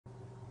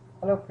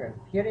Hello friends,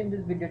 here in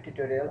this video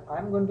tutorial I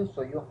am going to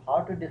show you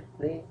how to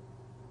display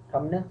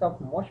thumbnails of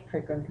most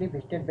frequently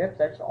visited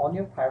websites on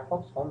your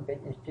Firefox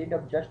homepage instead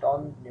of just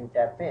on new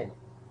tab page.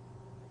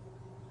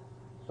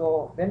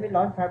 So when we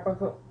launch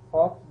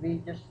Firefox,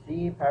 we just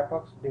see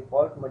Firefox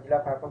default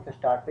Mozilla Firefox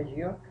start page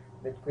here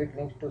with quick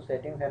links to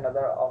settings and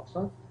other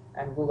options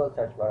and Google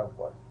search bar of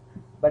course.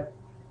 But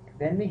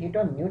when we hit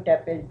on new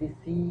tab page, we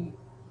see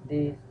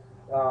these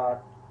uh,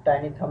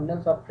 tiny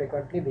thumbnails of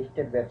frequently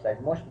visited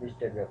websites, most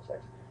visited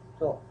websites.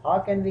 So how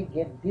can we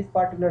get this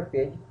particular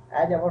page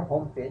as our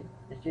home page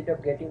instead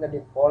of getting the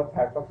default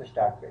Firefox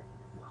start page?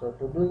 So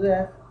to do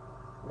this,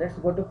 let's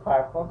go to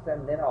Firefox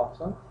and then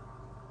options,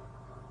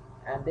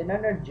 and then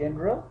under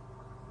general,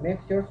 make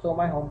sure show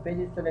my home page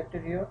is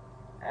selected here,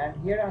 and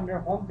here under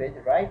home page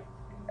write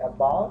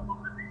about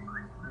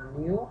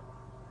new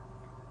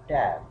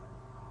tab,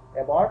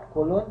 about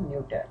colon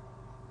new tab.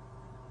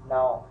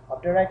 Now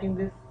after writing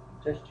this,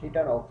 just hit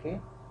on OK.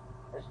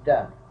 It's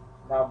done.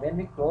 Now when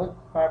we close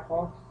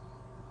Firefox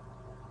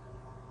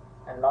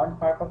and launch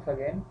Firefox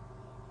again,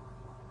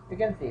 you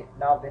can see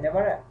now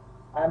whenever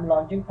I am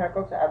launching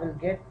Firefox, I will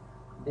get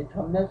the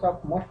thumbnails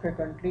of most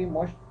frequently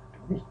most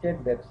visited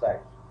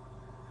websites.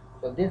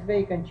 So this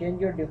way you can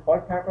change your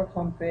default Firefox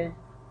homepage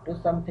to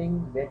something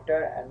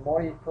better and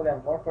more useful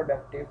and more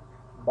productive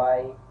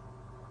by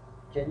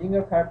changing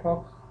your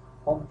Firefox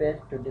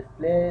homepage to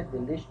display the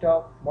list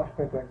of most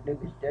frequently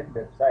visited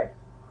websites.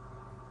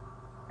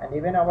 And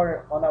even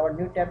on our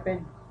new tab page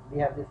we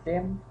have the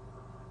same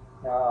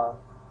uh,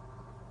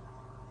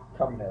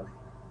 thumbnails.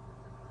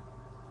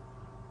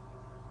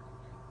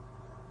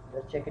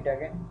 Let's check it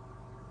again.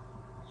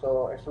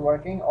 So it's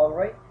working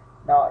alright.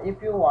 Now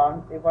if you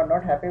are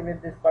not happy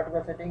with this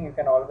particular setting, you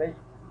can always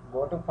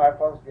go to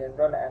Firefox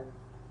general and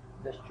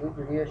just choose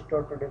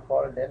restore to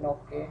default, then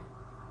OK,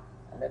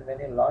 and then when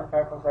you launch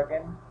Firefox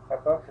again,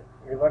 Firefox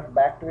reverts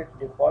back to its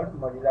default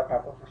Mozilla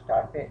Firefox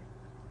start page.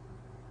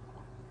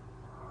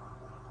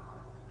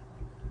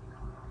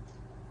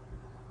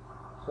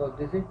 So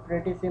this is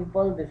pretty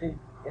simple. This is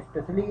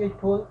especially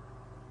useful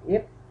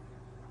if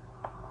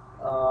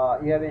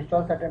you have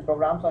installed certain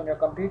programs on your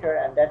computer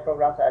and that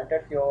program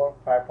alters your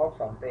Firefox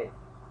homepage.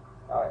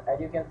 Now as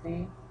you can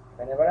see,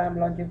 whenever I am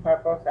launching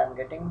Firefox, I am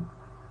getting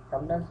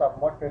thumbnails of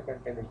most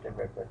frequently visited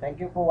websites. Thank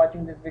you for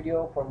watching this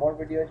video. For more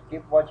videos,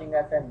 keep watching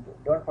us and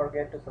don't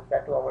forget to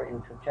subscribe to our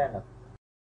YouTube channel.